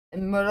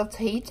Myrtle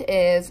Tate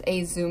is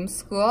a Zoom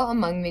school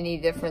among many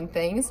different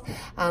things.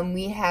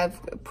 We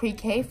have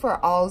pre-K for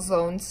all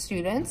zone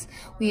students.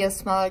 We have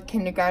smaller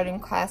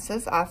kindergarten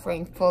classes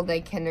offering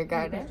full-day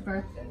kindergarten.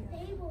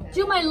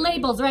 Do my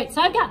labels right.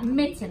 So I've got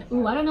mitten.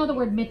 Ooh, I don't know the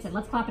word mitten.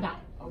 Let's clap it out.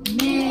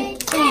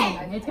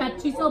 Mitten. It's got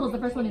 2 syllables. The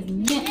first one is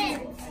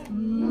mit.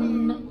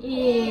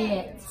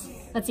 It.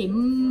 Let's see.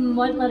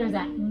 What letter is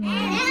that?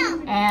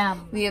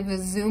 M. We have a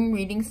Zoom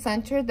reading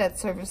center that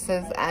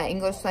services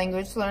English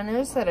language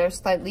learners that are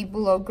slightly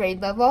below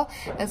grade level,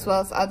 as well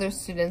as other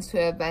students who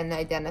have been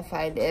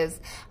identified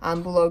as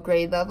below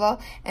grade level.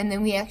 And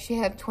then we actually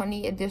have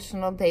 20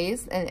 additional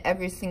days in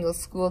every single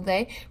school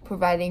day,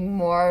 providing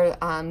more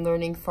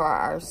learning for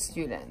our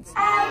students.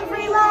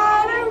 Every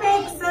letter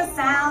makes a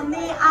sound.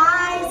 The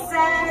I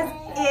says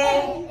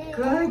it.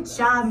 Good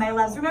job, my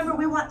loves. Remember,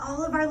 we want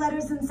all of our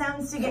letters and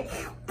sounds to get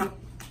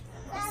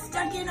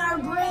stuck in our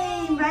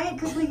brain, right?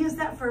 Because we use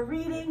that for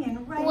reading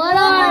and writing. What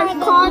are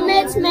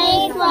comets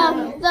made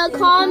from? The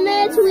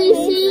comets we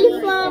see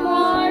from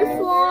are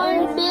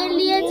formed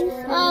billions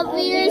of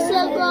years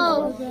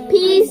ago.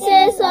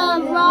 Pieces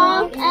of rock